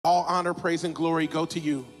All honor, praise, and glory go to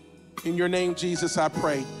you. In your name, Jesus, I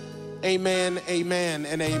pray. Amen, amen,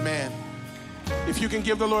 and amen. If you can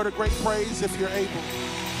give the Lord a great praise if you're able.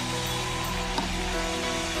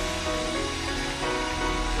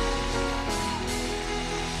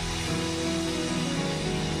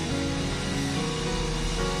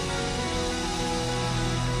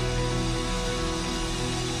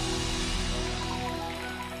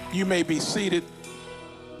 You may be seated.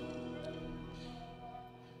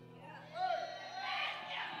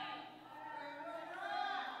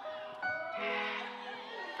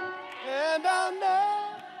 And I know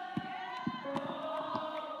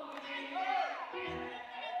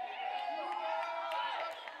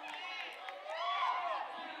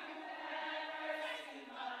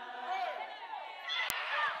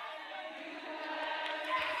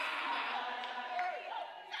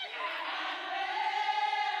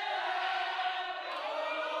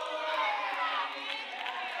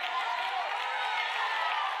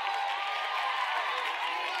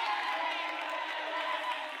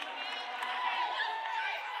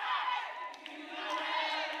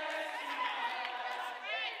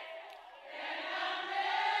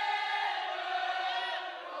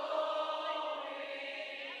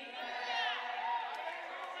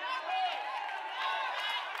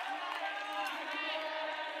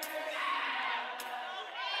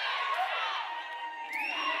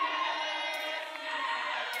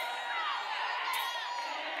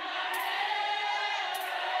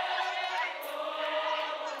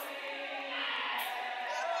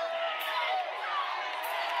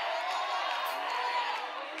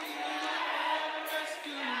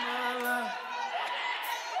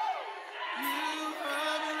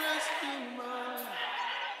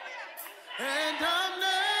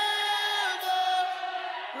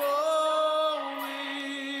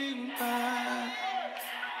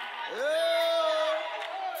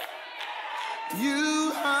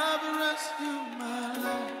you have rescued my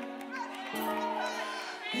life.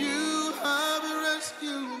 You have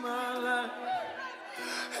rescued my life.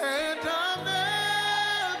 And I'm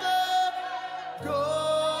never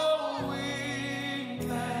going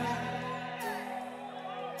back.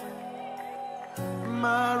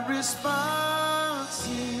 My response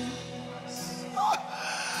is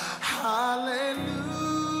hallelujah.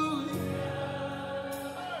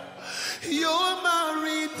 You're my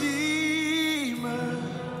redeemer.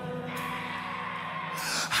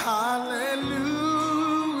 Hallelujah.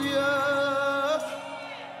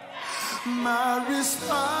 My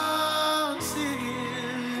response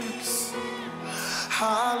is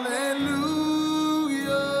hallelujah.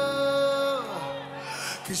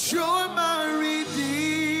 'Cause you're my redeemer.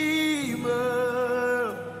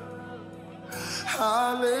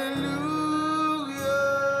 Hallelujah.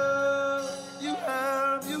 You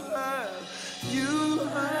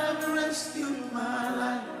have rescued my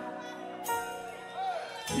life.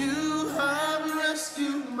 You have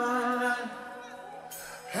rescued my life,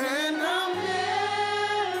 and I'm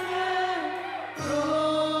never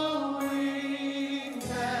going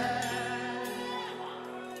back.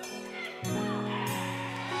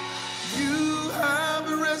 You have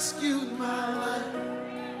rescued my life.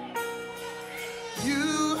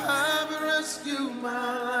 You have rescued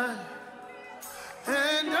my life,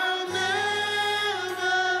 and I'm never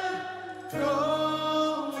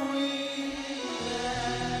going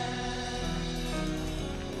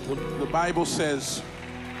back. The Bible says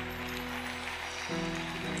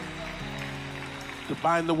to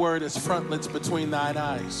bind the word as frontlets between thine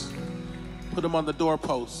eyes. Put them on the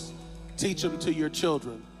doorposts. Teach them to your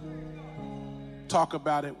children. Talk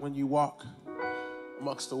about it when you walk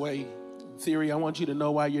amongst the way. In theory, I want you to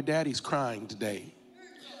know why your daddy's crying today.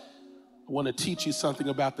 I want to teach you something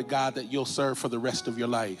about the God that you'll serve for the rest of your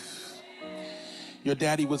life. Your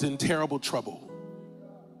daddy was in terrible trouble.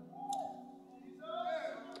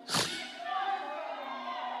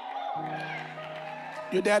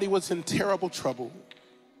 Your daddy was in terrible trouble.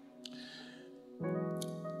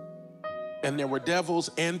 And there were devils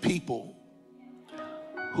and people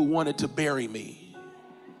who wanted to bury me.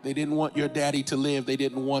 They didn't want your daddy to live. They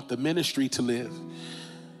didn't want the ministry to live.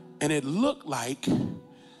 And it looked like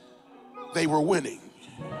they were winning.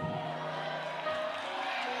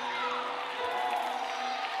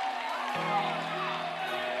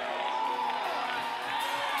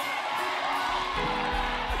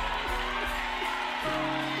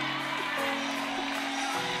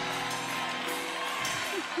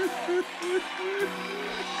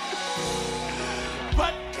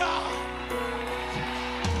 But God,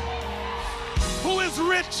 who is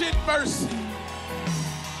rich in mercy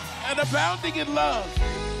and abounding in love,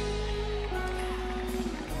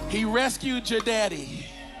 He rescued your daddy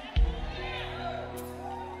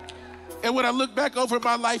And when I look back over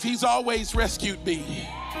my life, he's always rescued me.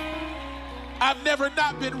 I've never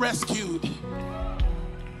not been rescued.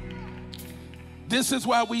 This is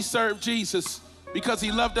why we serve Jesus, because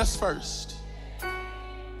he loved us first.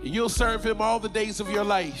 You'll serve him all the days of your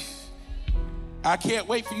life. I can't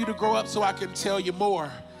wait for you to grow up so I can tell you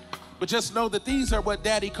more. But just know that these are what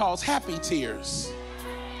Daddy calls happy tears.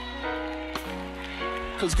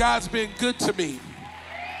 Because God's been good to me.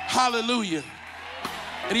 Hallelujah.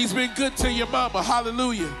 And he's been good to your mama.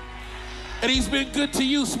 Hallelujah. And he's been good to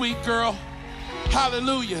you, sweet girl.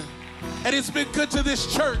 Hallelujah. And it's been good to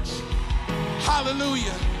this church.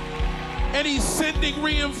 Hallelujah. And he's sending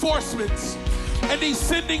reinforcements. And he's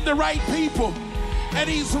sending the right people. And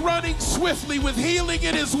he's running swiftly with healing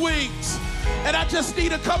in his wings. And I just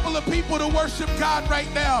need a couple of people to worship God right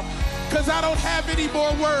now, because I don't have any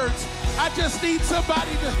more words. I just need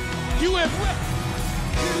somebody to, you have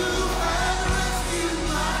rescued my life.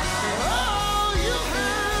 Oh, you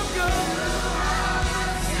have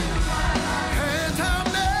rescued my life. And I'm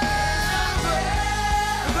never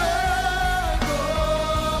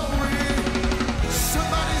going.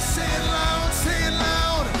 Somebody say it loud, say it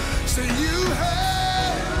loud. Say you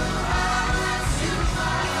have rescued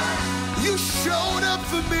my life. You showed up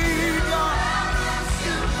for me, God.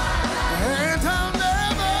 And I'm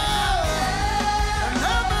never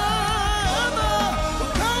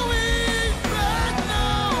going back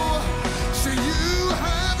now. Say you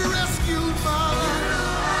have rescued my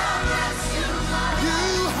life.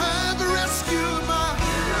 You have rescued my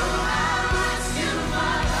life.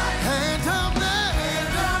 And I'm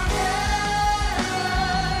never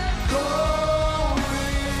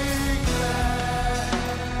going back.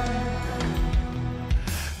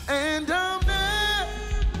 And I'm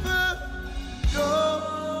never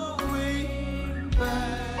going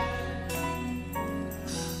back.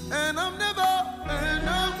 And I'm never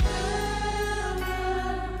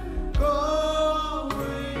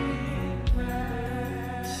going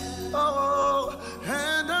back. Oh,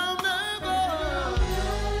 and I'm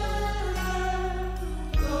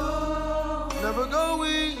never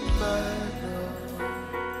going back.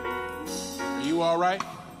 Are you all right?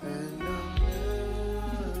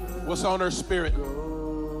 What's on her spirit? Find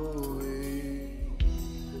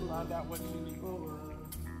out what you need.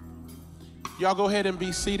 Y'all go ahead and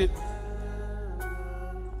be seated.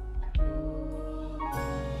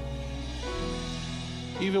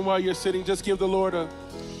 Even while you're sitting, just give the Lord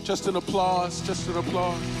just an applause, just an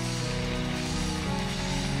applause.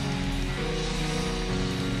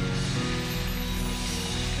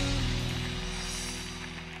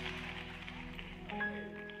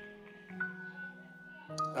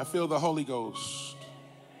 I feel the Holy Ghost.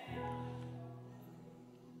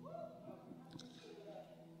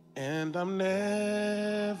 And I'm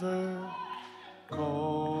never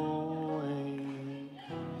going.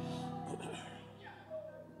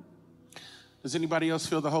 Does anybody else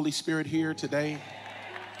feel the Holy Spirit here today?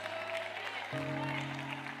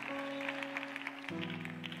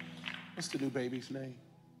 What's the new baby's name?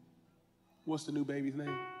 What's the new baby's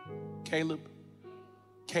name? Caleb?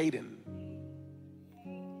 Caden.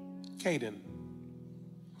 Caden.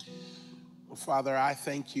 Well, Father, I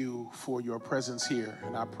thank you for your presence here,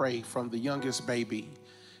 and I pray from the youngest baby,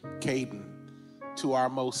 Caden, to our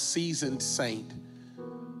most seasoned saint,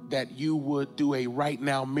 that you would do a right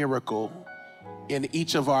now miracle in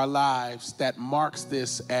each of our lives that marks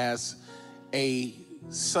this as a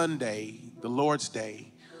Sunday, the Lord's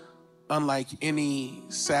Day, unlike any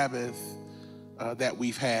Sabbath that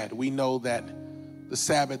we've had. We know that the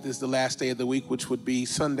Sabbath is the last day of the week, which would be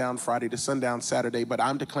sundown Friday to sundown Saturday, but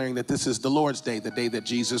I'm declaring that this is the Lord's Day, the day that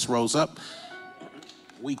Jesus rose up.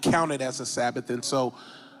 We count it as a Sabbath, and so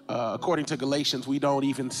according to Galatians, we don't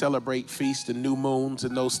even celebrate feasts and new moons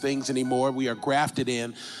and those things anymore. We are grafted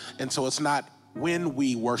in, and so it's not when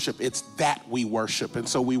we worship, it's that we worship. And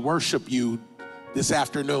so we worship you this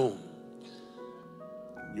afternoon.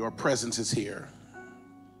 Your presence is here.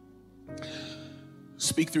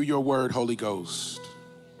 Speak through your word, Holy Ghost.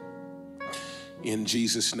 In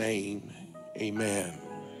Jesus' name, amen.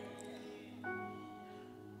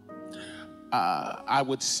 I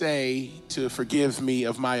would say to forgive me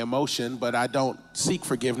of my emotion, but I don't seek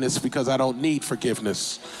forgiveness because I don't need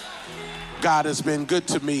forgiveness. God has been good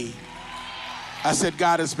to me. I said,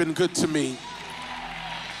 God has been good to me.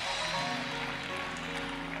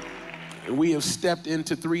 And we have stepped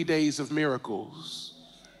into 3 days of miracles.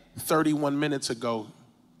 31 minutes ago,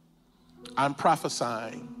 I'm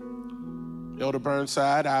prophesying. Elder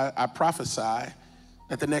Burnside, I prophesy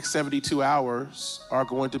that the next 72 hours are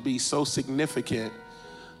going to be so significant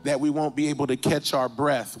that we won't be able to catch our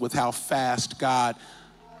breath with how fast God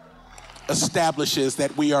establishes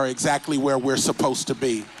that we are exactly where we're supposed to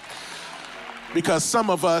be. Because some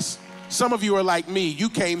of you are like me, you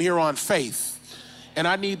came here on faith. And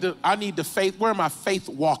I need the faith. Where are my faith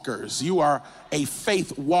walkers? You are a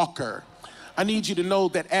faith walker. I need you to know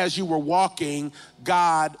that as you were walking,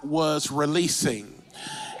 God was releasing.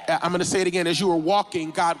 I'm going to say it again. As you were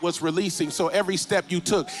walking, God was releasing. So every step you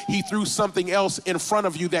took, he threw something else in front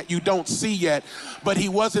of you that you don't see yet. But he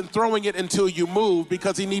wasn't throwing it until you moved,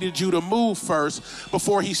 because he needed you to move first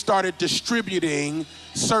before he started distributing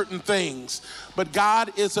certain things. But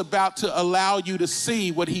God is about to allow you to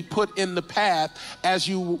see what he put in the path as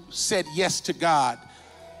you said yes to God.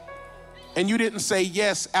 And you didn't say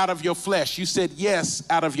yes out of your flesh. You said yes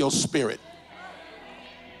out of your spirit.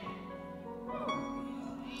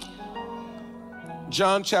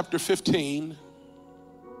 John chapter 15.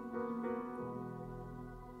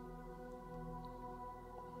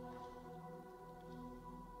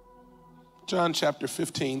 John chapter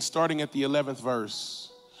 15, starting at the 11th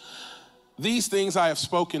verse. These things I have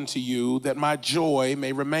spoken to you, that my joy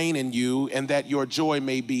may remain in you, and that your joy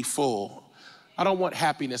may be full. I don't want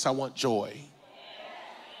happiness, I want joy.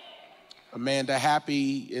 Amanda,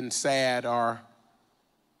 happy and sad are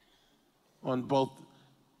on both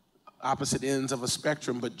opposite ends of a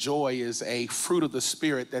spectrum, but joy is a fruit of the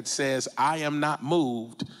Spirit that says, I am not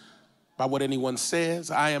moved by what anyone says.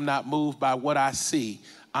 I am not moved by what I see.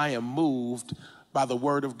 I am moved by the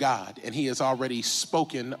word of God, and he has already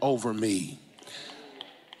spoken over me.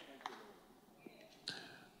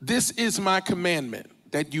 This is my commandment,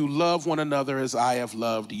 that you love one another as I have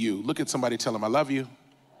loved you. Look at somebody, tell them, I love you.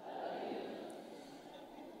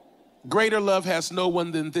 Greater love has no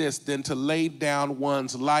one than this, than to lay down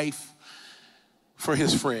one's life for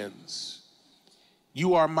his friends.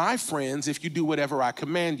 You are my friends if you do whatever I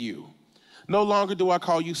command you. No longer do I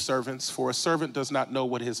call you servants, for a servant does not know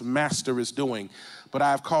what his master is doing, but I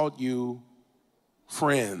have called you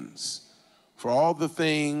friends. For all the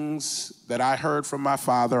things that I heard from my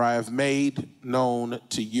Father, I have made known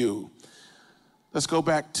to you. Let's go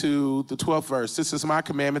back to the 12th verse. This is my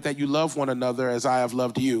commandment, that you love one another as I have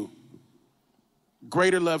loved you.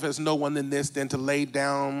 Greater love has no one than this, than to lay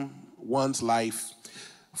down one's life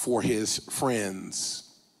for his friends.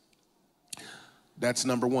 That's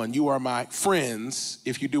number one. You are my friends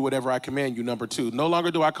if you do whatever I command you. Number two, no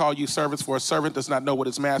longer do I call you servants, for a servant does not know what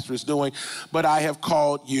his master is doing, but I have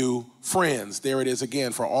called you friends. There it is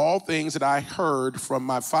again. For all things that I heard from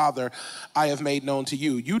my Father, I have made known to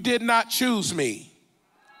you. You did not choose me.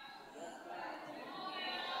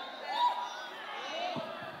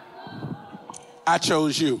 I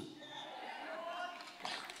chose you.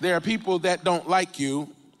 There are people that don't like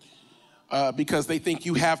you because they think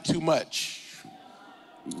you have too much.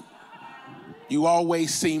 You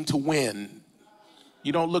always seem to win.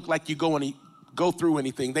 You don't look like you go through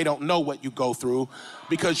anything. They don't know what you go through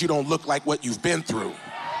because you don't look like what you've been through.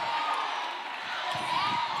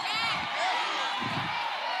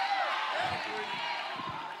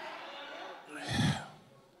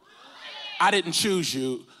 I didn't choose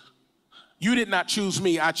you. You did not choose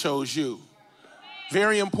me, I chose you.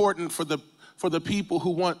 Very important for the people who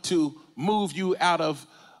want to move you out of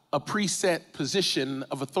a preset position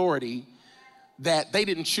of authority, that they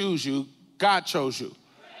didn't choose you, God chose you.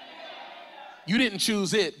 You didn't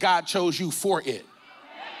choose it, God chose you for it.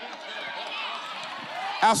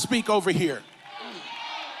 I'll speak over here.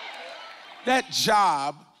 That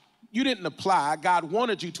job, you didn't apply. God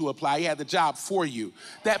wanted you to apply. He had the job for you.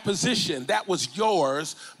 That position, that was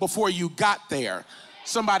yours before you got there.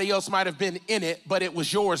 Somebody else might have been in it, but it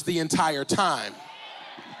was yours the entire time.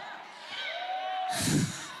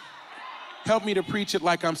 Help me to preach it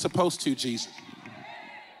like I'm supposed to, Jesus.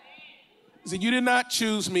 He said, you did not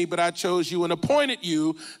choose me, but I chose you and appointed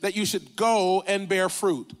you that you should go and bear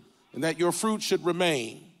fruit, and that your fruit should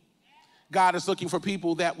remain. God is looking for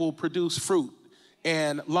people that will produce fruit,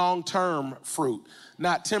 and long-term fruit,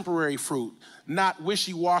 not temporary fruit, not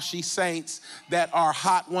wishy-washy saints that are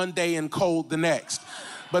hot one day and cold the next,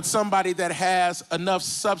 but somebody that has enough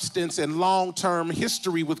substance and long-term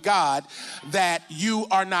history with God that you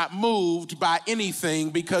are not moved by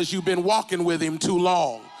anything because you've been walking with him too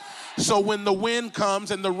long. So when the wind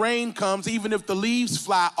comes and the rain comes, even if the leaves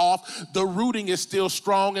fly off, the rooting is still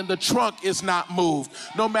strong and the trunk is not moved,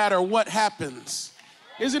 no matter what happens.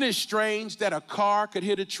 Isn't it strange that a car could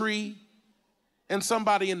hit a tree and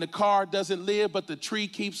somebody in the car doesn't live, but the tree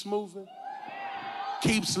keeps moving,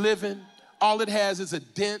 keeps living? All it has is a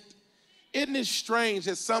dent. Isn't it strange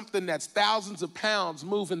that something that's thousands of pounds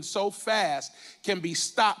moving so fast can be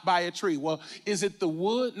stopped by a tree? Well, is it the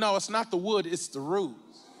wood? No, it's not the wood, it's the roots.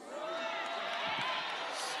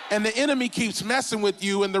 And the enemy keeps messing with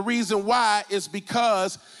you, and the reason why is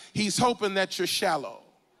because he's hoping that you're shallow.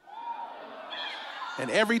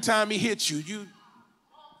 And every time he hits you,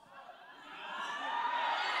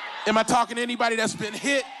 am I talking to anybody that's been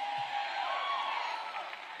hit,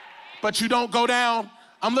 but you don't go down?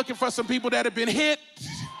 I'm looking for some people that have been hit,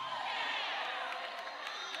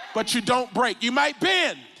 but you don't break. You might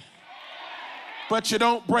bend, but you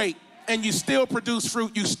don't break. And you still produce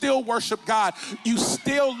fruit. You still worship God. You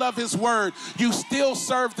still love his word. You still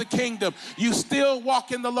serve the kingdom. You still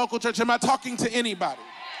walk in the local church. Am I talking to anybody?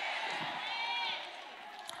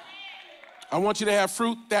 I want you to have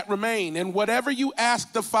fruit that remain. And whatever you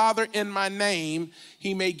ask the Father in my name,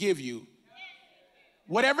 he may give you.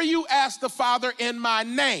 Whatever you ask the Father in my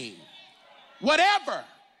name, whatever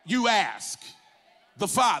you ask the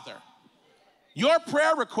Father, your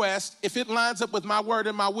prayer request, if it lines up with my word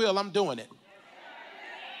and my will, I'm doing it.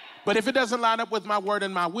 But if it doesn't line up with my word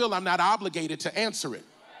and my will, I'm not obligated to answer it.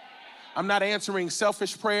 I'm not answering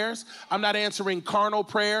selfish prayers. I'm not answering carnal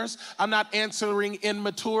prayers. I'm not answering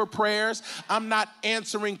immature prayers. I'm not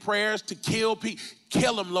answering prayers to kill people.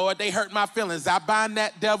 Kill them, Lord. They hurt my feelings. I bind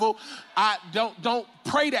that devil. I don't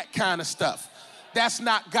pray that kind of stuff. That's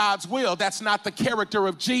not God's will. That's not the character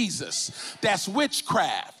of Jesus. That's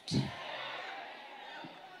witchcraft.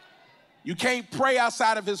 You can't pray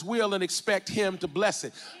outside of his will and expect him to bless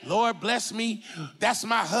it. Lord, bless me. That's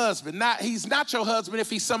my husband. He's not your husband if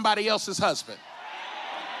he's somebody else's husband.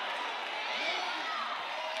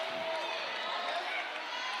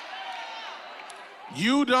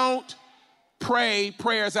 You don't pray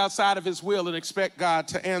prayers outside of his will and expect God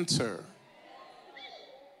to answer.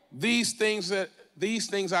 These things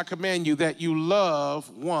I command you, that you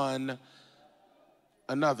love one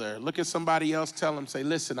another. Look at somebody else, tell them, say,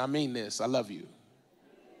 listen, I mean this, I love you.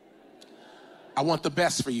 I want the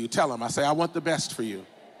best for you. Tell them, I say, I want the best for you.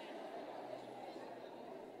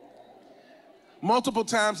 Multiple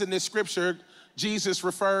times in this scripture, Jesus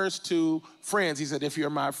refers to friends. He said, if you're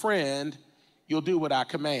my friend, you'll do what I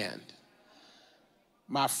command.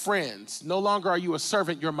 My friends. No longer are you a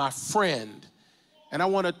servant, you're my friend. And I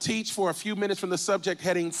want to teach for a few minutes from the subject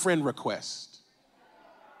heading, friend request.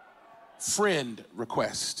 Friend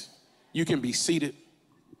request. You can be seated.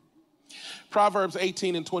 Proverbs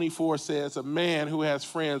 18:24 says, a man who has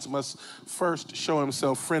friends must first show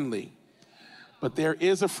himself friendly. But there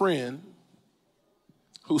is a friend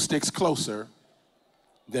who sticks closer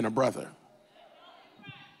than a brother.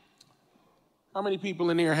 How many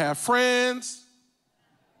people in here have friends?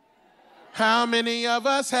 How many of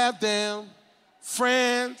us have them?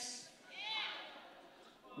 Friends.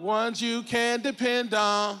 Ones you can depend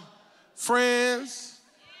on. Friends,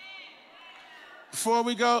 before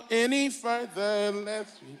we go any further,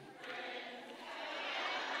 let's be.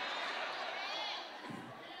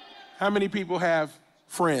 How many people have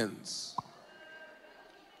friends?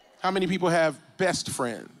 How many people have best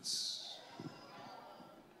friends?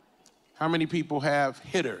 How many people have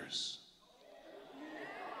hitters?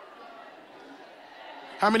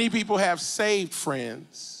 How many people have saved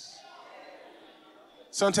friends?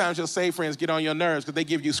 Sometimes your saved friends get on your nerves because they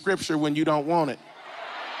give you scripture when you don't want it.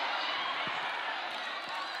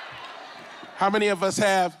 How many of us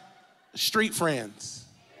have street friends?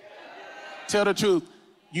 Tell the truth.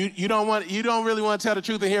 You don't really want to tell the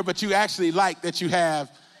truth in here, but you actually like that you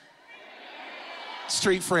have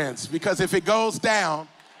street friends, because if it goes down,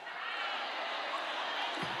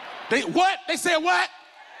 they said what?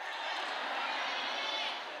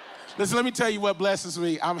 Listen, let me tell you what blesses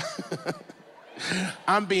me.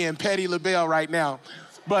 I'm being Petty LaBelle right now.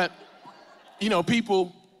 But,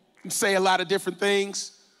 people say a lot of different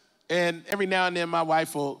things. And every now and then my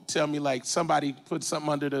wife will tell me, like, somebody put something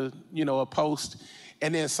under a post.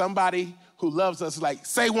 And then somebody who loves us, like,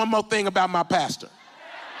 say one more thing about my pastor.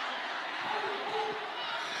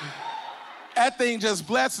 That thing just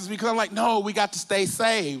blesses me because I'm like, no, we got to stay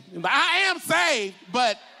saved. I am saved,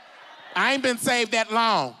 but I ain't been saved that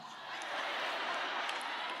long.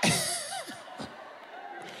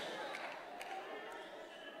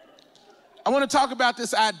 I want to talk about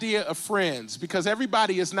this idea of friends because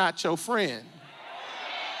everybody is not your friend.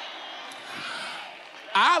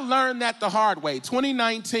 I learned that the hard way.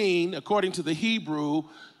 2019, according to the Hebrew,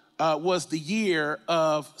 was the year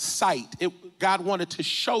of sight. God wanted to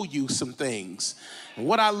show you some things. And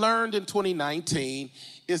what I learned in 2019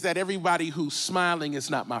 is that everybody who's smiling is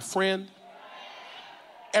not my friend.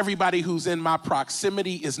 Everybody who's in my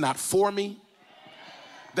proximity is not for me.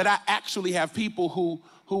 That I actually have people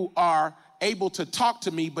who are able to talk to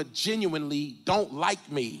me but genuinely don't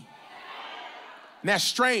like me. And that's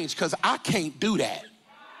strange because I can't do that.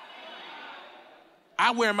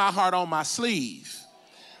 I wear my heart on my sleeve.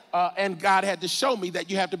 And God had to show me that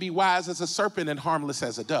you have to be wise as a serpent and harmless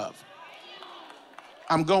as a dove.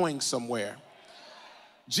 I'm going somewhere.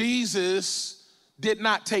 Jesus did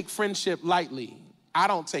not take friendship lightly. I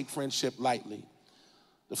don't take friendship lightly.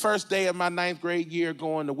 The first day of my 9th grade year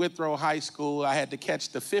going to Withrow High School, I had to catch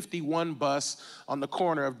the 51 bus on the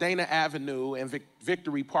corner of Dana Avenue and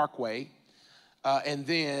Victory Parkway. And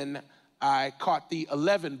then I caught the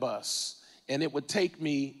 11 bus, and it would take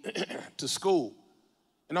me to school.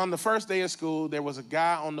 And on the first day of school, there was a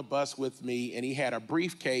guy on the bus with me, and he had a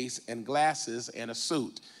briefcase and glasses and a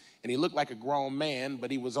suit. And he looked like a grown man,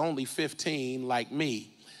 but he was only 15 like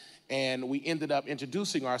me. And we ended up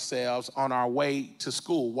introducing ourselves on our way to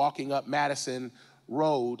school, walking up Madison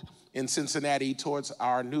Road in Cincinnati towards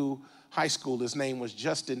our new high school. His name was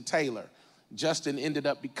Justin Taylor. Justin ended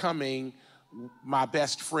up becoming my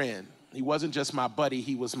best friend. He wasn't just my buddy,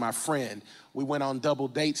 he was my friend. We went on double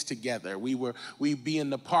dates together. We'd be in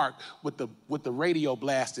the park with the radio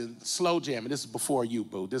blasting, slow jamming. This is before you,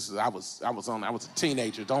 boo. I was a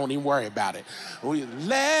teenager. Don't even worry about it.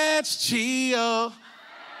 Let's chill.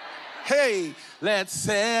 Hey, let's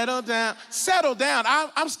settle down. Settle down.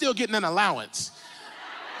 I'm still getting an allowance.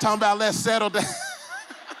 Talking about let's settle down.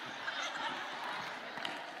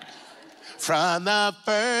 From the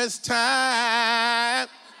first time.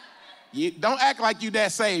 Don't act like you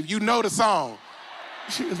that saved. You know the song.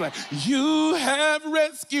 She was like, you have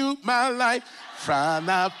rescued my life from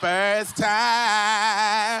the first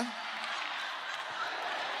time.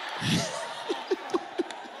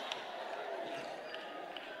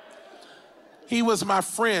 He was my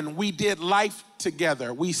friend. We did life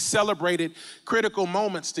together. We celebrated critical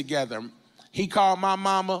moments together. He called my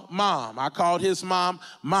mama Mom. I called his mom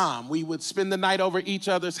Mom. We would spend the night over each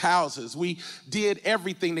other's houses. We did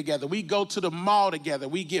everything together. We go to the mall together.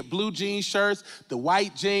 We get blue jean shirts, the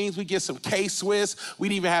white jeans. We get some K-Swiss.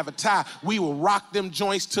 We'd even have a tie. We would rock them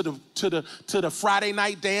joints to the Friday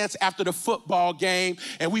night dance after the football game,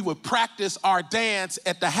 and we would practice our dance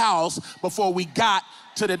at the house before we got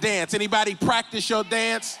to the dance. Anybody practice your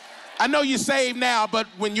dance? I know you're saved now, but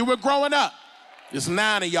when you were growing up, there's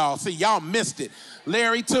 9 of y'all. See, y'all missed it.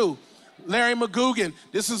 Larry, too. Larry McGugan.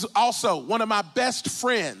 This is also one of my best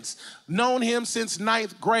friends. Known him since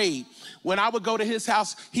 9th grade. When I would go to his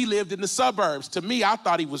house, he lived in the suburbs. To me, I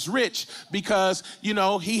thought he was rich because, you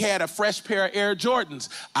know, he had a fresh pair of Air Jordans.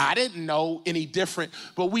 I didn't know any different,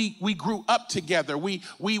 but we grew up together. We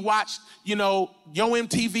watched, you know, Yo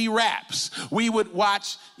MTV Raps. We would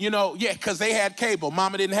watch, you know, because they had cable.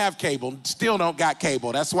 Mama didn't have cable. Still don't got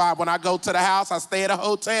cable. That's why when I go to the house, I stay at a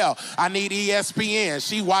hotel. I need ESPN.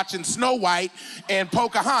 She watching Snow White and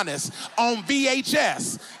Pocahontas on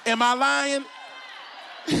VHS. Am I lying?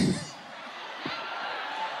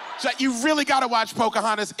 You really got to watch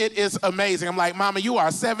Pocahontas. It is amazing. I'm like, Mama, you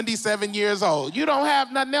are 77 years old. You don't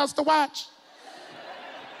have nothing else to watch?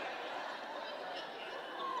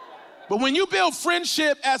 But when you build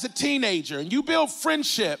friendship as a teenager and you build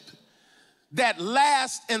friendship that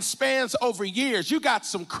lasts and spans over years, you got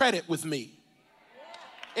some credit with me.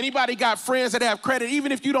 Anybody got friends that have credit,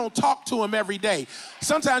 even if you don't talk to them every day?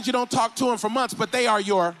 Sometimes you don't talk to them for months, but they are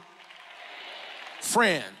your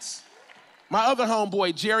friends. My other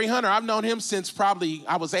homeboy, Jerry Hunter, I've known him since probably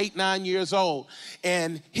I was 8, 9 years old.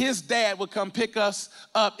 And his dad would come pick us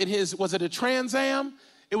up in his, was it a Trans Am?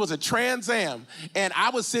 It was a Trans Am. And I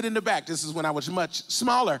would sit in the back. This is when I was much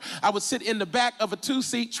smaller. I would sit in the back of a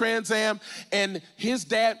 2-seat Trans Am, and his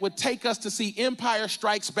dad would take us to see Empire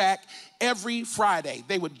Strikes Back every Friday.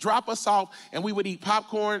 They would drop us off, and we would eat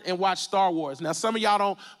popcorn and watch Star Wars. Now, some of y'all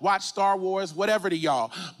don't watch Star Wars, whatever to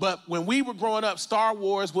y'all. But when we were growing up, Star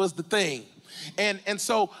Wars was the thing. And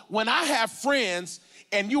so when I have friends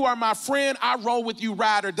and you are my friend, I roll with you,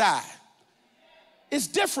 ride or die. It's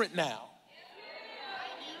different now.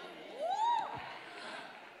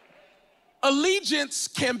 Allegiance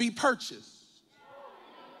can be purchased,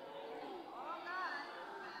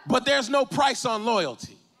 but there's no price on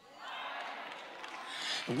loyalty.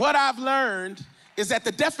 What I've learned is that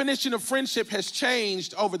the definition of friendship has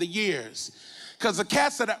changed over the years. Because the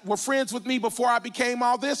cats that were friends with me before I became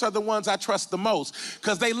all this are the ones I trust the most.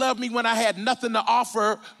 Because they loved me when I had nothing to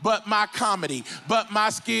offer but my comedy, but my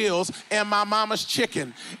skills, and my mama's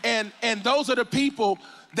chicken. And those are the people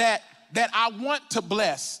that I want to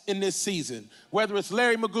bless in this season, whether it's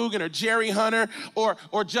Larry McGugan or Jerry Hunter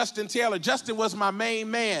or Justin Taylor. Justin was my main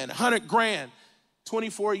man, 100 grand,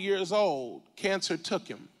 24 years old. Cancer took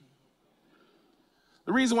him.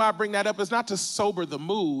 The reason why I bring that up is not to sober the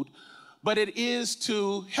mood, but it is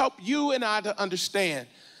to help you and I to understand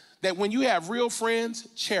that when you have real friends,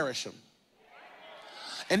 cherish them.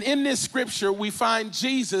 And in this scripture, we find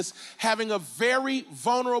Jesus having a very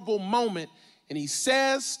vulnerable moment. And he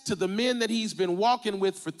says to the men that he's been walking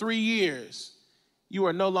with for 3 years, you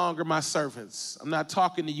are no longer my servants. I'm not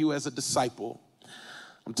talking to you as a disciple.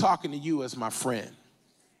 I'm talking to you as my friend.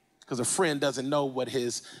 Because a friend doesn't know what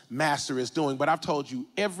his master is doing. But I've told you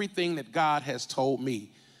everything that God has told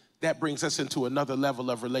me. That brings us into another level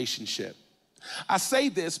of relationship. I say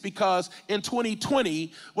this because in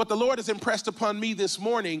 2020, what the Lord has impressed upon me this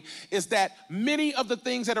morning is that many of the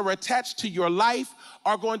things that are attached to your life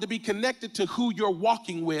are going to be connected to who you're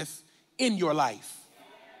walking with in your life.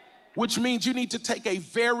 Which means you need to take a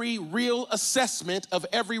very real assessment of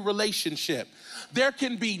every relationship. There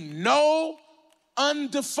can be no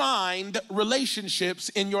undefined relationships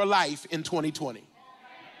in your life in 2020.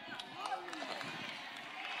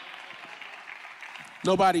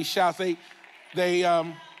 Nobody shouts.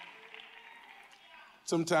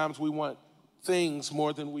 Sometimes we want things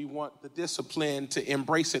more than we want the discipline to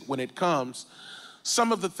embrace it when it comes.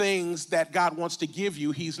 Some of the things that God wants to give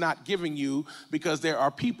you, he's not giving you because there are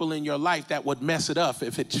people in your life that would mess it up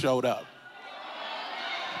if it showed up.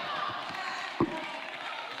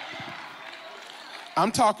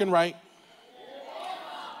 I'm talking right.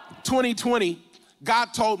 2020,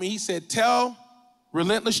 God told me, he said, tell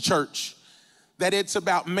Relentless Church that it's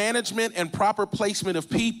about management and proper placement of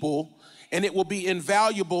people, and it will be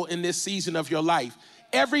invaluable in this season of your life.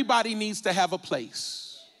 Everybody needs to have a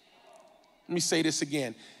place. Let me say this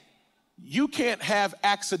again. You can't have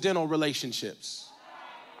accidental relationships.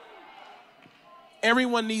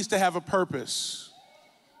 Everyone needs to have a purpose.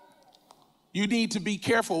 You need to be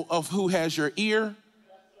careful of who has your ear,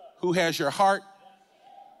 who has your heart,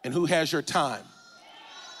 and who has your time.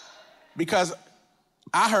 Because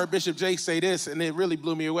I heard Bishop Jake say this, and it really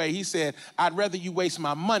blew me away. He said, I'd rather you waste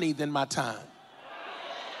my money than my time.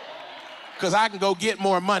 Because I can go get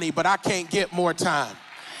more money, but I can't get more time.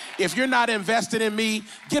 If you're not invested in me,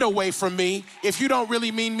 get away from me. If you don't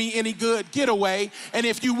really mean me any good, get away. And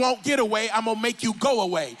if you won't get away, I'm gonna make you go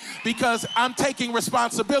away, because I'm taking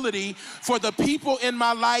responsibility for the people in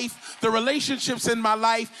my life, the relationships in my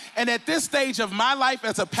life. And at this stage of my life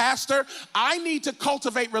as a pastor, I need to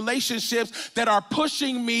cultivate relationships that are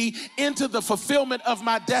pushing me into the fulfillment of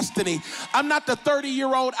my destiny. I'm not the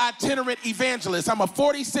 30-year-old itinerant evangelist. I'm a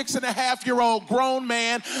 46-and-a-half-year-old grown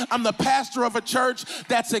man. I'm the pastor of a church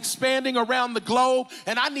that's expanding around the globe,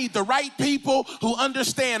 and I need the right people who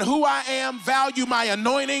understand who I am, value my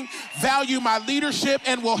anointing, value my leadership,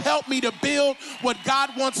 and will help me to build what God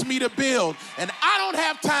wants me to build. And I don't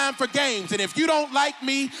have time for games, and if you don't like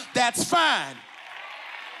me, that's fine.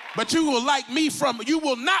 But you will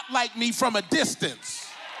not like me from a distance.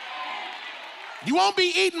 You won't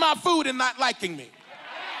be eating my food and not liking me.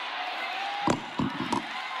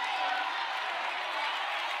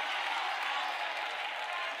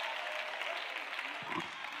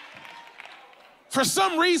 For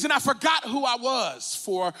some reason, I forgot who I was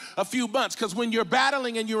for a few months, because when you're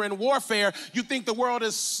battling and you're in warfare, you think the world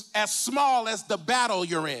is as small as the battle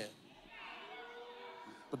you're in.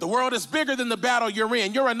 But the world is bigger than the battle you're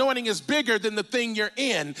in. Your anointing is bigger than the thing you're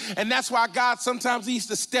in. And that's why God sometimes needs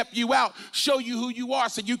to step you out, show you who you are,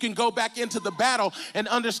 so you can go back into the battle and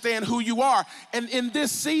understand who you are. And in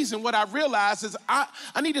this season, what I realized is I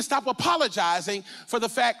need to stop apologizing for the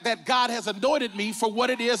fact that God has anointed me for what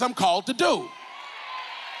it is I'm called to do.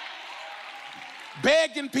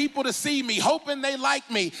 Begging people to see me, hoping they like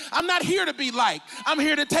me. I'm not here to be liked. I'm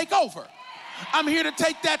here to take over. I'm here to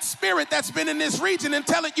take that spirit that's been in this region and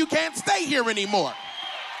tell it you can't stay here anymore.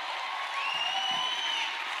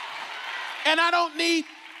 And I don't need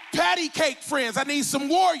patty cake friends. I need some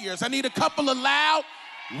warriors. I need a couple of loud,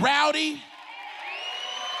 rowdy,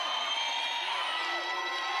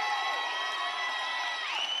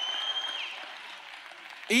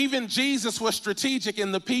 even Jesus was strategic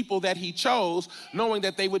in the people that he chose, knowing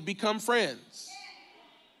that they would become friends.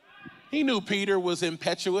 He knew Peter was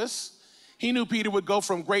impetuous. He knew Peter would go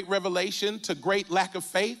from great revelation to great lack of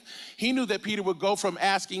faith. He knew that Peter would go from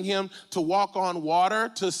asking him to walk on water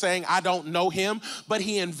to saying, I don't know him. But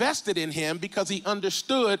he invested in him because he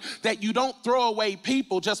understood that you don't throw away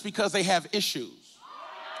people just because they have issues.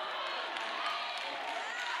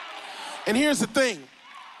 And here's the thing.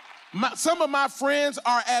 Some of my friends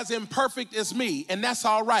are as imperfect as me, and that's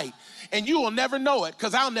all right. And you will never know it,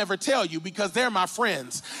 because I'll never tell you, because they're my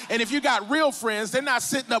friends. And if you got real friends, they're not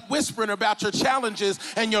sitting up whispering about your challenges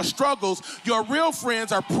and your struggles. Your real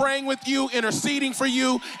friends are praying with you, interceding for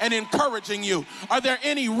you, and encouraging you. Are there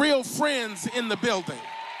any real friends in the building?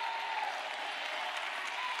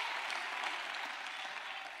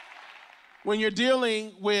 When you're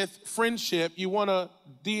dealing with friendship, you want to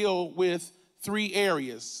deal with 3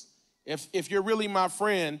 areas. If you're really my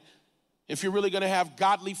friend, if you're really gonna have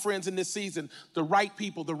godly friends in this season, the right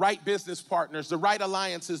people, the right business partners, the right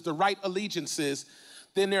alliances, the right allegiances,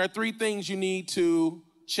 then there are 3 things you need to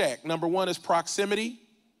check. Number 1 is proximity.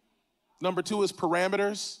 Number 2 is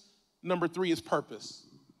parameters. Number 3 is purpose.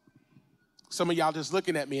 Some of y'all just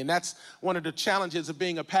looking at me, and that's one of the challenges of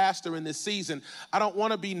being a pastor in this season. I don't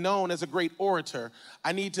want to be known as a great orator.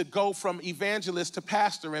 I need to go from evangelist to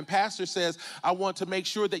pastor, and pastor says, I want to make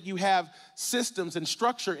sure that you have systems and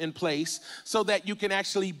structure in place so that you can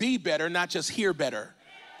actually be better, not just hear better.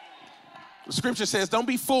 The scripture says, don't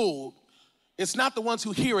be fooled. It's not the ones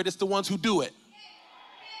who hear it, it's the ones who do it.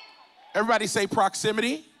 Everybody say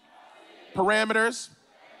proximity, parameters,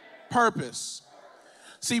 purpose.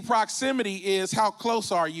 See, proximity is how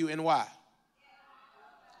close are you and why.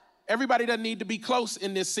 Everybody doesn't need to be close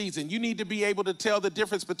in this season. You need to be able to tell the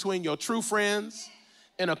difference between your true friends,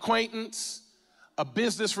 an acquaintance, a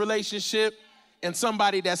business relationship, and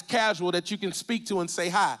somebody that's casual that you can speak to and say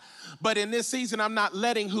hi. But in this season, I'm not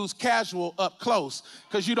letting who's casual up close,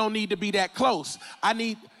 because you don't need to be that close.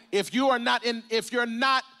 If you're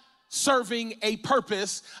not serving a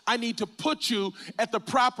purpose, I need to put you at the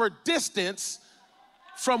proper distance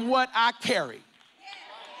from what I carry.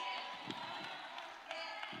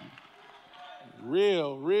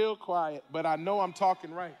 Real quiet, but I know I'm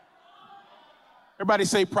talking right. Everybody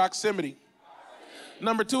say proximity.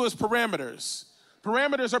 Number 2 is parameters.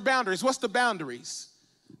 Parameters are boundaries. What's the boundaries?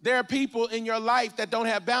 There are people in your life that don't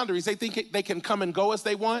have boundaries. They think they can come and go as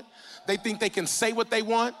they want. They think they can say what they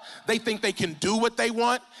want. They think they can do what they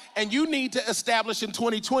want. And you need to establish in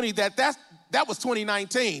 2020 that was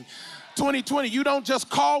 2019. 2020, you don't just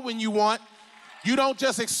call when you want. You don't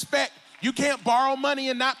just expect. You can't borrow money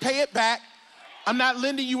and not pay it back. I'm not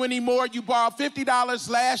lending you anymore. You borrowed $50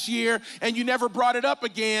 last year and you never brought it up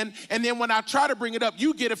again. And then when I try to bring it up,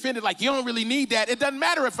 you get offended like, you don't really need that. It doesn't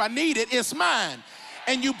matter if I need it, it's mine.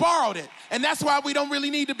 And you borrowed it. And that's why we don't really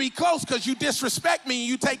need to be close, because you disrespect me and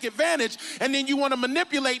you take advantage, and then you want to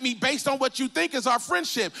manipulate me based on what you think is our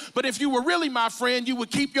friendship. But if you were really my friend, you would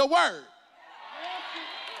keep your word.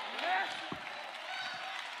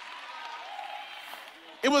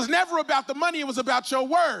 It was never about the money, it was about your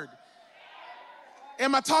word.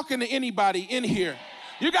 Am I talking to anybody in here?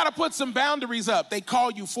 You got to put some boundaries up. They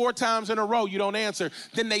call you 4 times in a row, you don't answer.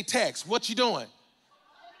 Then they text, what you doing?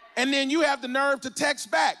 And then you have the nerve to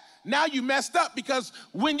text back. Now you messed up, because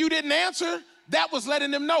when you didn't answer, that was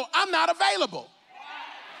letting them know, I'm not available.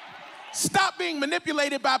 Stop being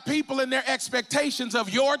manipulated by people and their expectations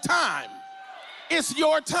of your time. It's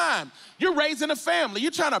your time. You're raising a family.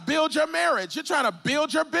 You're trying to build your marriage. You're trying to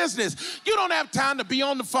build your business. You don't have time to be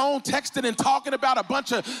on the phone texting and talking about a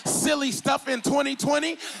bunch of silly stuff in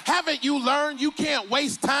 2020. Haven't you learned you can't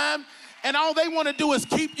waste time? And all they want to do is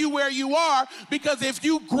keep you where you are, because if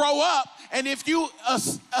you grow up and if you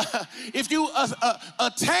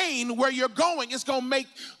attain where you're going, it's going to make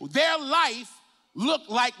their life look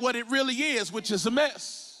like what it really is, which is a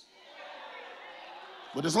mess.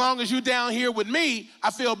 But as long as you're down here with me,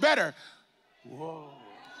 I feel better. Whoa.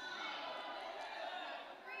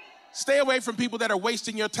 Stay away from people that are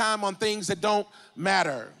wasting your time on things that don't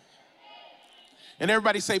matter. And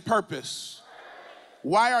everybody say purpose.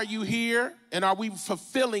 Why are you here? And are we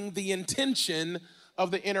fulfilling the intention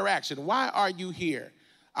of the interaction? Why are you here?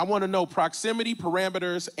 I want to know proximity,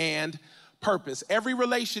 parameters, and purpose. Every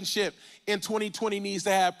relationship in 2020 needs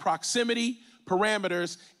to have proximity,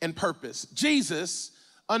 parameters, and purpose. Jesus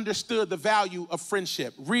understood the value of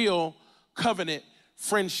friendship, real covenant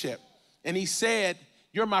friendship. And he said,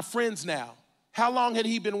 you're my friends now. How long had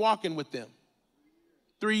he been walking with them?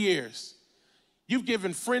 3 years. You've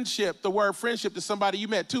given friendship, the word friendship, to somebody you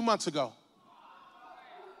met 2 months ago.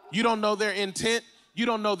 You don't know their intent. You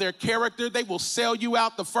don't know their character. They will sell you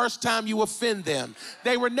out the first time you offend them.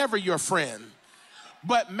 They were never your friend.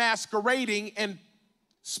 But masquerading and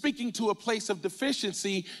speaking to a place of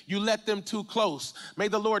deficiency, you let them too close. May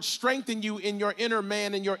the Lord strengthen you in your inner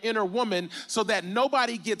man and your inner woman so that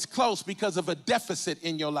nobody gets close because of a deficit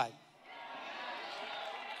in your life.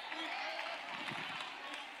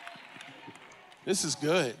 This is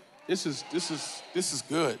good. This is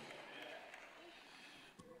good.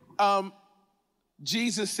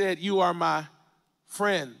 Jesus said, you are my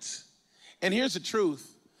friends. And here's the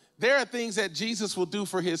truth. There are things that Jesus will do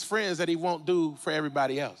for his friends that he won't do for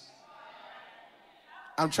everybody else.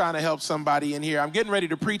 I'm trying to help somebody in here. I'm getting ready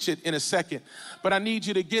to preach it in a second, but I need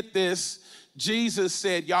you to get this. Jesus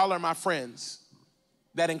said, y'all are my friends.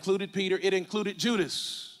 That included Peter. It included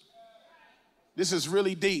Judas. This is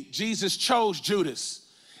really deep. Jesus chose Judas.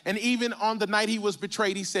 And even on the night he was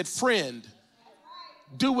betrayed, he said, friend,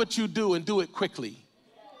 do what you do and do it quickly.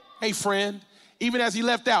 Hey, friend, even as he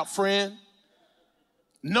left out, friend,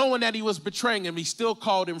 knowing that he was betraying him, he still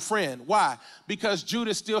called him friend. Why? Because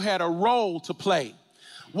Judas still had a role to play.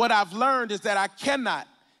 What I've learned is that I cannot,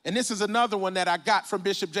 and this is another one that I got from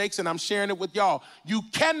Bishop Jakes, and I'm sharing it with y'all. You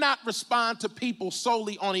cannot respond to people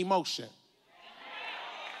solely on emotion.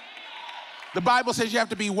 The Bible says you have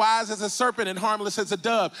to be wise as a serpent and harmless as a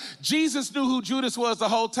dove. Jesus knew who Judas was the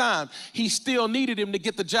whole time. He still needed him to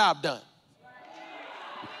get the job done.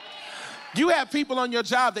 You have people on your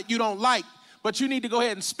job that you don't like, but you need to go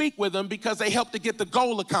ahead and speak with them because they help to get the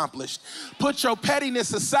goal accomplished. Put your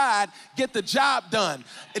pettiness aside, get the job done.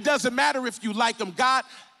 It doesn't matter if you like them. God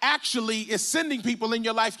actually is sending people in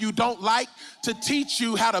your life you don't like to teach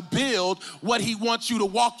you how to build what he wants you to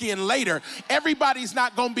walk in later. Everybody's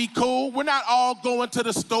not gonna be cool. We're not all going to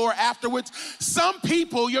the store afterwards. Some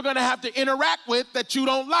people you're gonna have to interact with that you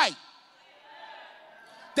don't like.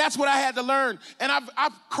 That's what I had to learn. And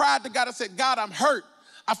I've cried to God. I said, God, I'm hurt.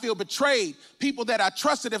 I feel betrayed. People that I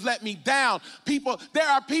trusted have let me down. There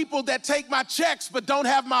are people that take my checks but don't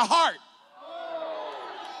have my heart.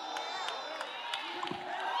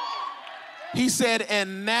 He said,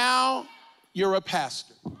 and now you're a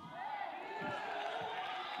pastor.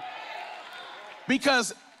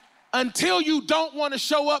 Because until you don't want to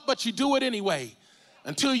show up, but you do it anyway,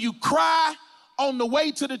 until you cry on the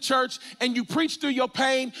way to the church and you preach through your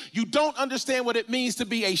pain, you don't understand what it means to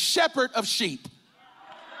be a shepherd of sheep.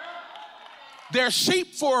 They're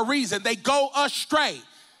sheep for a reason. They go astray.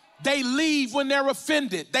 They leave when they're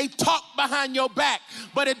offended. They talk behind your back,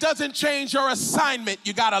 but it doesn't change your assignment.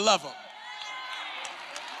 You gotta love them.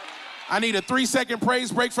 I need a 3-second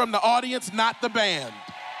praise break from the audience, not the band.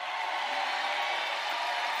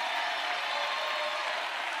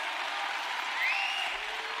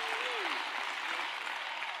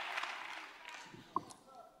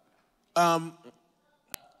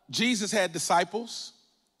 Jesus had disciples,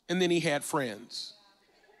 and then he had friends.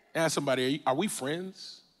 Ask somebody, are we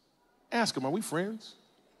friends? Ask them, are we friends?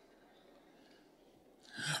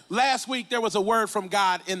 Last week, there was a word from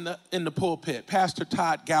God in the pulpit. Pastor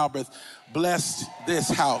Todd Galbraith blessed this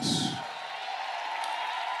house.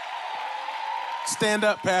 Stand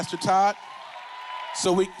up, Pastor Todd.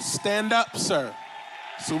 Stand up, sir,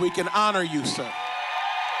 so we can honor you, sir.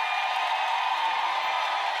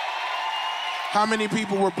 How many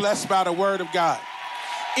people were blessed by the word of God?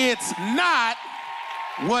 It's not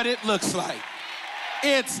what it looks like.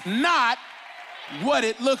 It's not what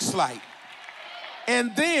it looks like.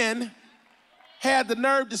 And then had the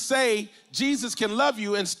nerve to say, Jesus can love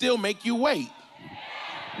you and still make you wait.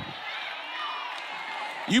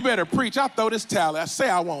 You better preach. I'll throw this towel. I say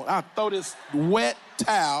I won't. I'll throw this wet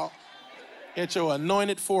towel at your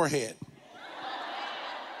anointed forehead.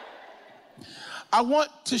 I want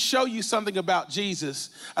to show you something about Jesus.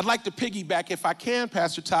 I'd like to piggyback, if I can,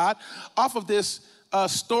 Pastor Todd, off of this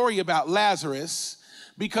story about Lazarus,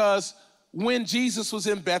 because when Jesus was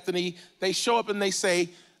in Bethany, they show up and they say,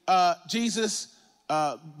 Jesus,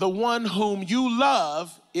 the one whom you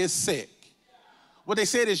love is sick. What they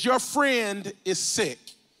said is, your friend is sick.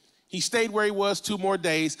 He stayed where he was 2 more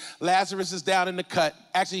days. Lazarus is down in the cut.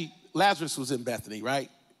 Actually, Lazarus was in Bethany,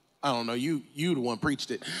 right? I don't know, you the one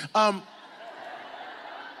preached it.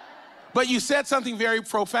 But you said something very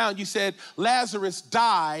profound. You said Lazarus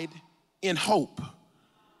died in hope.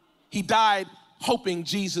 He died hoping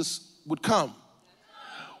Jesus would come.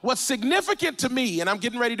 What's significant to me, and I'm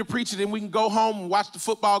getting ready to preach it and we can go home and watch the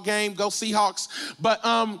football game, go Seahawks, but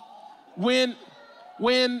when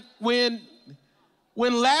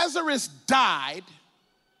Lazarus died,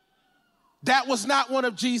 that was not one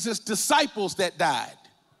of Jesus' disciples that died.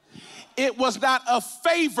 It was not a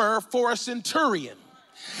favor for a centurion.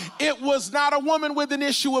 It was not a woman with an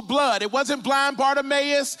issue of blood. It wasn't blind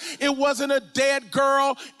Bartimaeus. It wasn't a dead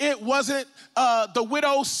girl. It wasn't the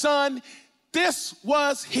widow's son. This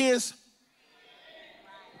was his.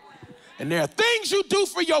 And there are things you do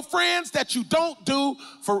for your friends that you don't do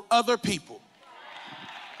for other people.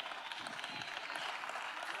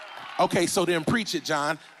 Okay, so then preach it,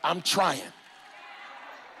 John. I'm trying.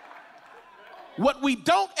 What we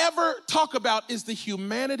don't ever talk about is the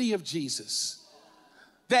humanity of Jesus.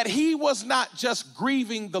 That he was not just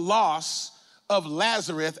grieving the loss of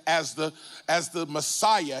Lazarus as the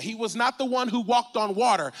Messiah. He was not the one who walked on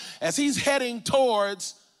water. As he's heading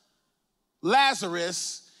towards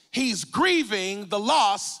Lazarus, he's grieving the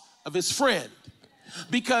loss of his friend.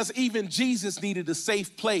 Because even Jesus needed a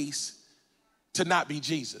safe place to not be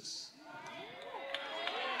Jesus.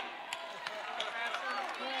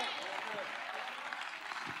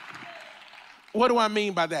 What do I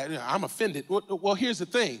mean by that? I'm offended. Well, here's the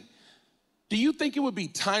thing. Do you think it would be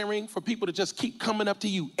tiring for people to just keep coming up to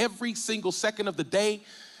you every single second of the day,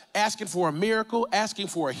 asking for a miracle, asking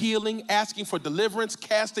for a healing, asking for deliverance,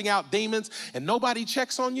 casting out demons, and nobody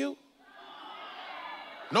checks on you?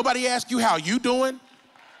 Nobody asks you how you doing?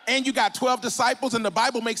 And you got 12 disciples, and the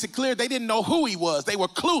Bible makes it clear they didn't know who he was. They were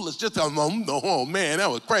clueless. Just, oh man, that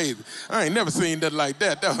was crazy. I ain't never seen that like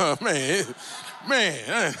that. Oh,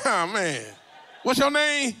 man. What's your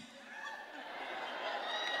name?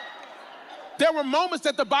 There were moments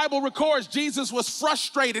that the Bible records Jesus was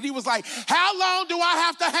frustrated. He was like, how long do I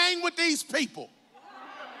have to hang with these people?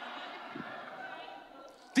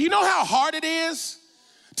 Do you know how hard it is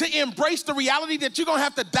to embrace the reality that you're gonna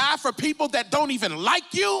have to die for people that don't even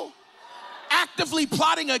like you, actively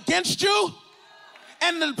plotting against you?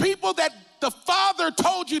 And the people that the Father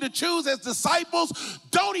told you to choose as disciples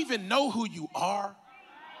don't even know who you are.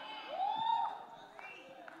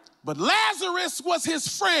 But Lazarus was his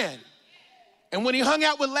friend. And when he hung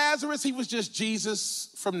out with Lazarus, he was just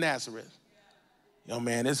Jesus from Nazareth. Yo,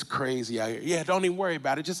 man, it's crazy out here. Yeah, don't even worry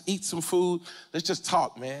about it. Just eat some food. Let's just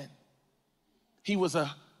talk, man. He was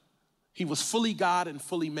fully God and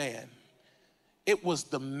fully man. It was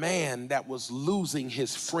the man that was losing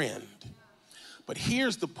his friend. But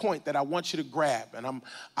here's the point that I want you to grab, and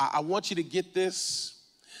I want you to get this,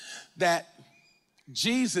 that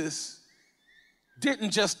Jesus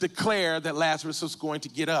didn't just declare that Lazarus was going to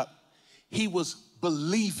get up. He was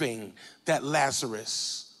believing that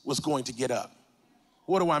Lazarus was going to get up.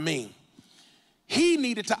 What do I mean? He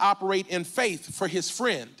needed to operate in faith for his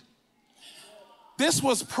friend. This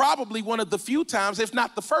was probably one of the few times, if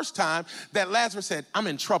not the first time, that Lazarus said, I'm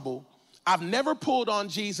in trouble. I've never pulled on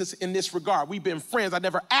Jesus in this regard. We've been friends. I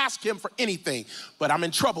never asked him for anything, but I'm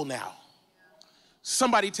in trouble now.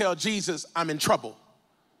 Somebody tell Jesus, I'm in trouble.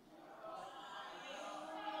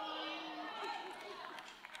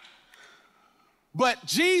 But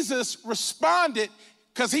Jesus responded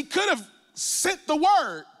because he could have sent the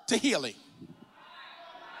word to heal him.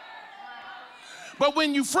 But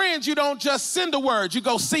when you friends, you don't just send a word, you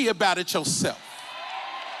go see about it yourself.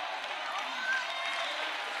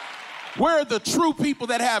 Where are the true people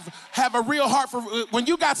that have a real heart for, when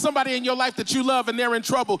you got somebody in your life that you love and they're in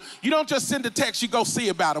trouble, you don't just send a text, you go see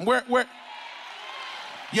about them. Where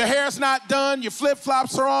your hair's not done, your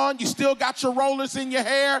flip-flops are on, you still got your rollers in your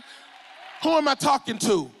hair. Who am I talking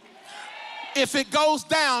to? If it goes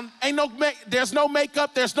down, there's no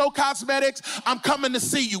makeup, there's no cosmetics, I'm coming to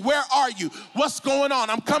see you. Where are you? What's going on?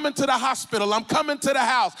 I'm coming to the hospital. I'm coming to the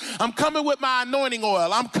house. I'm coming with my anointing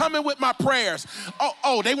oil. I'm coming with my prayers.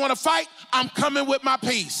 Oh, they want to fight? I'm coming with my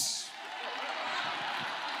peace.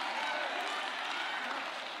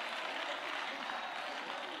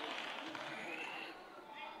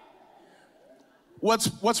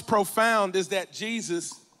 What's profound is that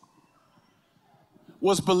Jesus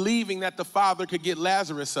was believing that the Father could get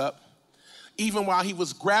Lazarus up, even while he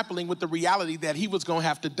was grappling with the reality that he was gonna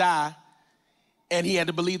have to die, and he had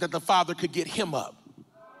to believe that the Father could get him up.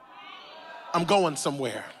 I'm going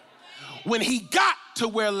somewhere. When he got to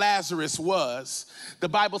where Lazarus was, the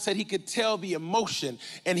Bible said he could tell the emotion,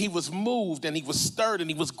 and he was moved, and he was stirred, and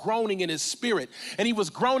he was groaning in his spirit. And he was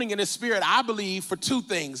groaning in his spirit, I believe, for two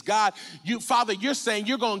things. God, Father, you're saying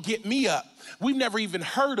you're gonna get me up. We've never even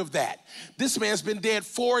heard of that. This man's been dead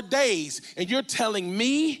 4 days, and you're telling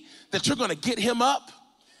me that you're gonna get him up?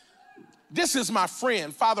 This is my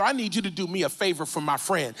friend. Father, I need you to do me a favor for my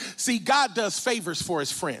friend. See, God does favors for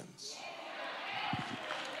his friends.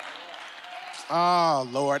 Oh,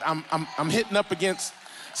 Lord, I'm hitting up against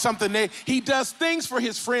something there. He does things for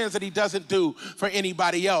his friends that he doesn't do for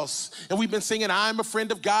anybody else. And we've been singing, I'm a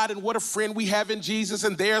friend of God, and what a friend we have in Jesus,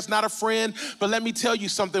 and there's not a friend. But let me tell you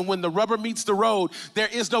something, when the rubber meets the road, there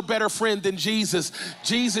is no better friend than Jesus.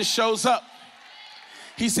 Jesus shows up.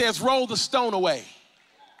 He says, roll the stone away.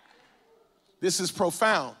 This is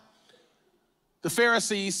profound. The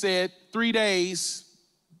Pharisees said, 3 days,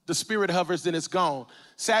 the spirit hovers, then it's gone.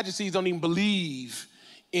 Sadducees don't even believe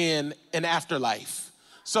in an afterlife.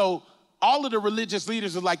 So all of the religious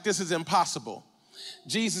leaders are like, this is impossible.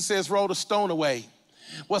 Jesus says, roll the stone away.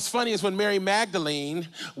 What's funny is when Mary Magdalene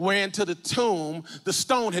went to the tomb, the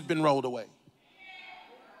stone had been rolled away.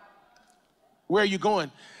 Where are you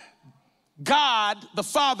going? God, the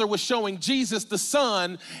Father, was showing Jesus, the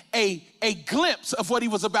Son, a glimpse of what he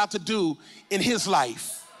was about to do in his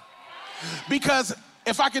life. Because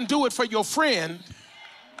if I can do it for your friend,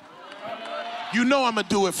 you know I'm gonna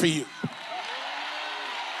do it for you.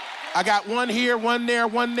 I got one here, one there,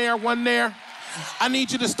 one there, one there. I need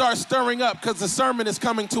you to start stirring up because the sermon is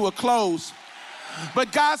coming to a close.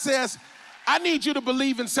 But God says, I need you to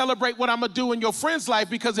believe and celebrate what I'm going to do in your friend's life,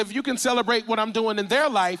 because if you can celebrate what I'm doing in their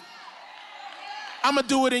life, I'm going to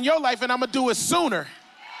do it in your life, and I'm going to do it sooner.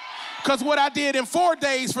 Because what I did in 4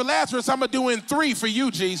 days for Lazarus, I'm going to do in 3 for you,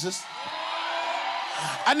 Jesus.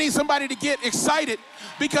 I need somebody to get excited,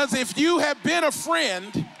 because if you have been a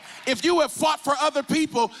friend, if you have fought for other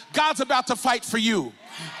people, God's about to fight for you.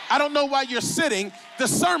 I don't know why you're sitting. The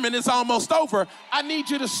sermon is almost over. I need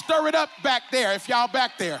you to stir it up back there, if y'all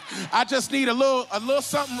back there. I just need a little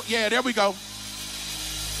something. Yeah, there we go.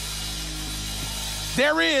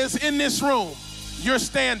 There is in this room, you're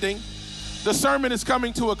standing. The sermon is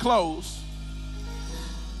coming to a close.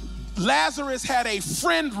 Lazarus had a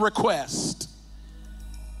friend request.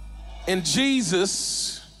 And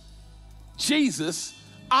Jesus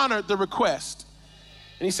honored the request.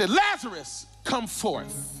 And he said, Lazarus, come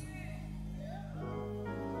forth.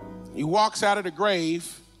 He walks out of the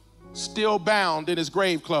grave, still bound in his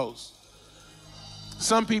grave clothes.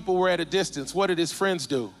 Some people were at a distance. What did his friends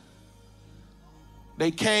do?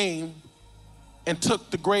 They came and took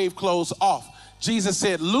the grave clothes off. Jesus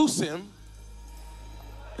said, loose him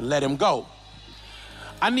and let him go.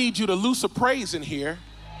 I need you to loose a praise in here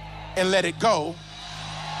and let it go,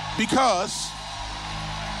 because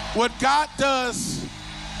what God does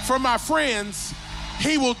for my friends,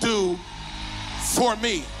 he will do for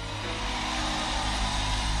me.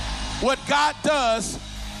 What God does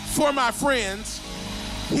for my friends,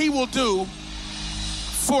 he will do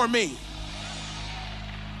for me.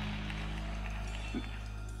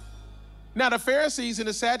 Now, the Pharisees and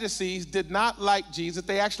the Sadducees did not like Jesus.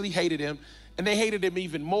 They actually hated him, and they hated him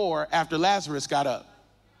even more after Lazarus got up.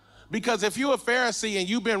 Because if you're a Pharisee and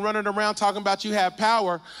you've been running around talking about you have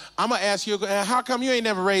power, I'm going to ask you, how come you ain't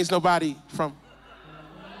never raised nobody from?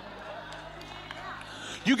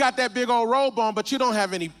 You got that big old robe on, but you don't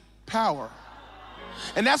have any power.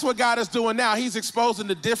 And that's what God is doing now. He's exposing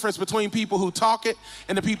the difference between people who talk it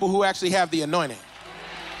and the people who actually have the anointing.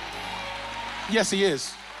 Yes, he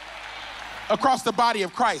is. Across the body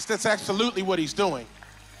of Christ, that's absolutely what he's doing.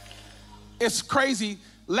 It's crazy.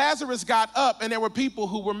 Lazarus got up and there were people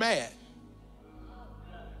who were mad.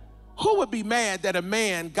 Who would be mad that a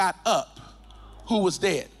man got up who was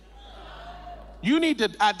dead? You need to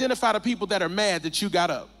identify the people that are mad that you got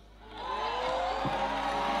up.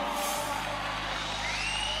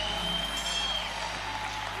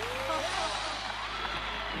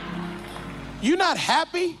 You're not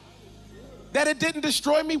happy that it didn't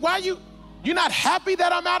destroy me? Why you're not happy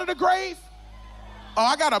that I'm out of the grave? Oh,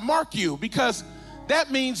 I gotta mark you, because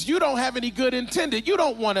that means you don't have any good intended. You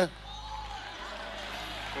don't wanna.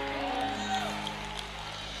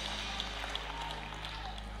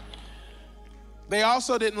 They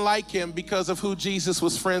also didn't like him because of who Jesus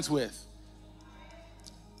was friends with.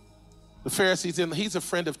 The Pharisees, he's a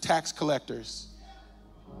friend of tax collectors.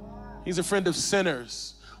 He's a friend of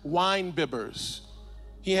sinners, wine bibbers.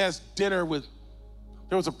 He has dinner with,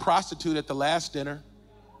 there was a prostitute at the last dinner.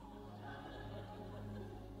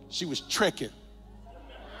 She was tricking.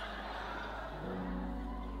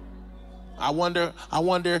 I wonder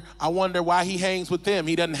why he hangs with them.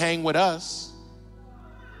 He doesn't hang with us.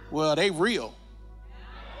 Well, they real.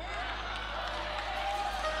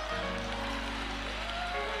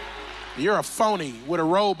 You're a phony with a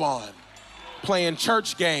robe on, playing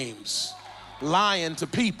church games, lying to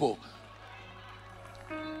people.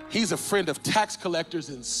 He's a friend of tax collectors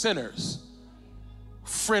and sinners.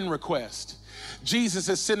 Friend request. Jesus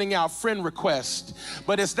is sending out friend requests,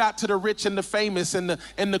 but it's not to the rich and the famous and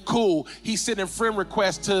the cool. He's sending friend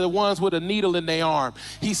requests to the ones with a needle in their arm.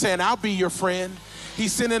 He's saying, I'll be your friend.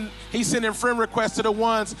 He's sending friend requests to the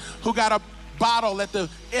ones who got a bottle at the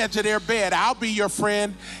edge of their bed. I'll be your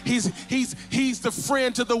friend. He's the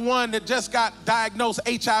friend to the one that just got diagnosed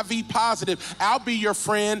HIV positive. I'll be your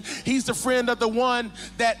friend. He's the friend of the one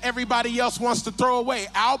that everybody else wants to throw away.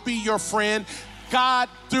 I'll be your friend. God,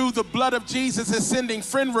 through the blood of Jesus, is sending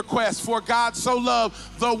friend requests. For God so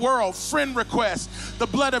loved the world. Friend requests. The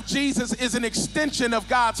blood of Jesus is an extension of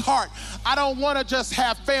God's heart. I don't want to just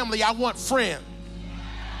have family. I want friends.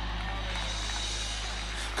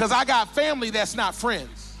 Because I got family that's not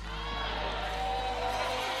friends.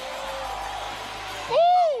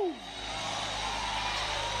 Woo!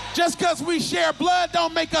 Just because we share blood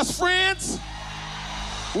don't make us friends.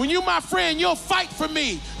 When you my friend, you'll fight for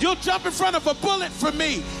me. You'll jump in front of a bullet for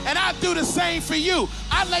me. And I'll do the same for you.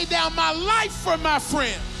 I lay down my life for my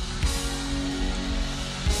friend.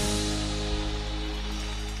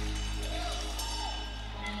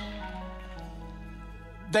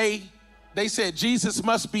 They said Jesus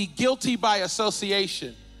must be guilty by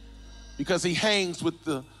association because he hangs with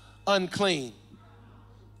the unclean.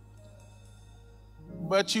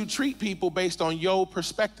 but you treat people based on your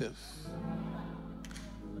perspective.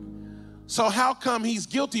 So how come he's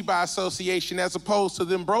guilty by association as opposed to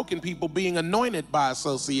them broken people being anointed by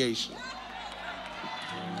association?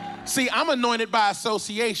 See, I'm anointed by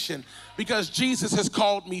association because Jesus has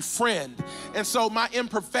called me friend. And so my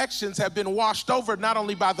imperfections have been washed over not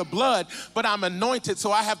only by the blood, but I'm anointed,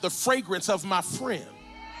 so I have the fragrance of my friend.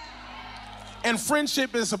 And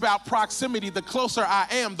friendship is about proximity. The closer I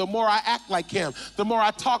am, the more I act like him, the more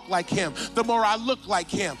I talk like him, the more I look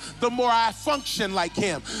like him, the more I function like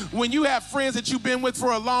him. When you have friends that you've been with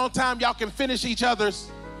for a long time, y'all can finish each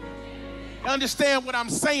other's. Understand what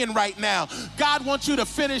I'm saying right now. God wants you to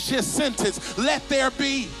finish his sentence. Let there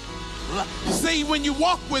be. See, when you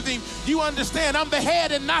walk with him, you understand I'm the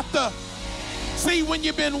head and not the. See, when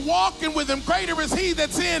you've been walking with him, greater is he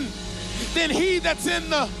that's in than he that's in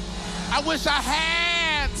the. I wish I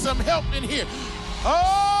had some help in here.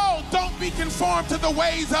 Oh, don't be conformed to the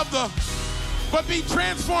ways of the, but be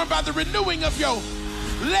transformed by the renewing of your.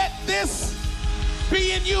 Let this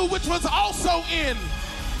be in you, which was also in.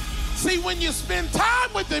 See, when you spend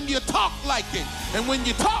time with him, you talk like him. And when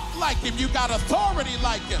you talk like him, you got authority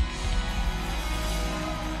like him.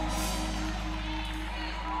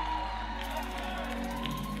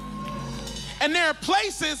 And there are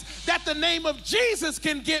places that the name of Jesus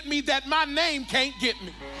can get me that my name can't get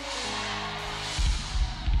me.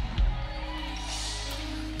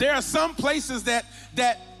 There are some places that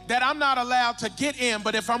I'm not allowed to get in,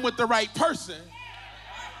 but if I'm with the right person,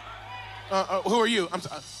 who are you?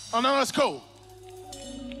 Oh, no, that's cool.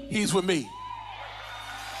 He's with me.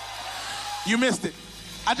 You missed it.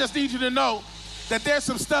 I just need you to know that there's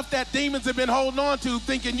some stuff that demons have been holding on to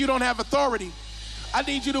thinking you don't have authority. I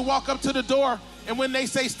need you to walk up to the door, and when they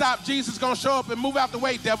say stop, Jesus is going to show up and move out the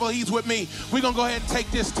way. Devil, he's with me. We're going to go ahead and take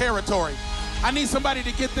this territory. I need somebody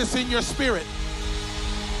to get this in your spirit.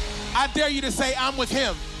 I dare you to say, I'm with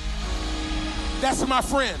him. That's my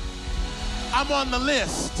friend. I'm on the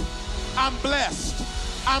list. I'm blessed.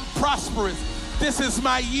 I'm prosperous. This is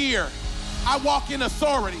my year. I walk in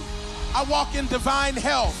authority. I walk in divine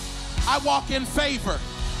health. I walk in favor.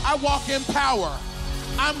 I walk in power.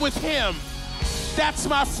 I'm with him. That's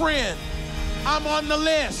my friend. I'm on the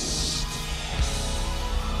list.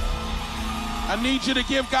 I need you to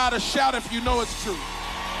give God a shout if you know it's true.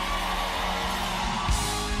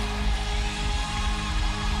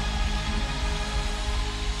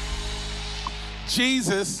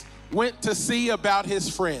 Jesus went to see about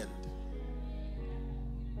his friend.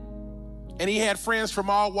 And he had friends from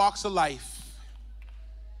all walks of life.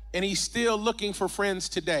 And he's still looking for friends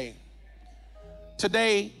today.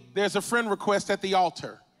 Today, there's a friend request at the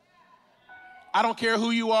altar. I don't care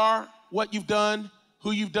who you are, what you've done,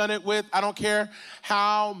 who you've done it with. I don't care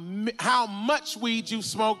how much weed you've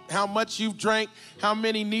smoked, how much you've drank, how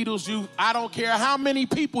many needles I don't care how many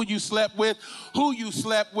people you slept with, who you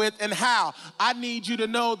slept with, and how. I need you to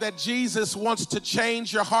know that Jesus wants to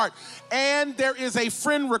change your heart. And there is a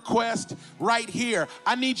friend request right here.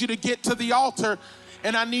 I need you to get to the altar,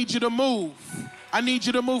 and I need you to move. I need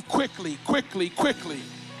you to move quickly, quickly, quickly.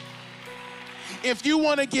 If you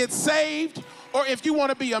want to get saved, or if you want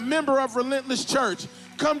to be a member of Relentless Church,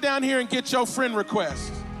 come down here and get your friend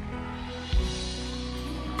request.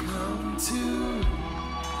 Come to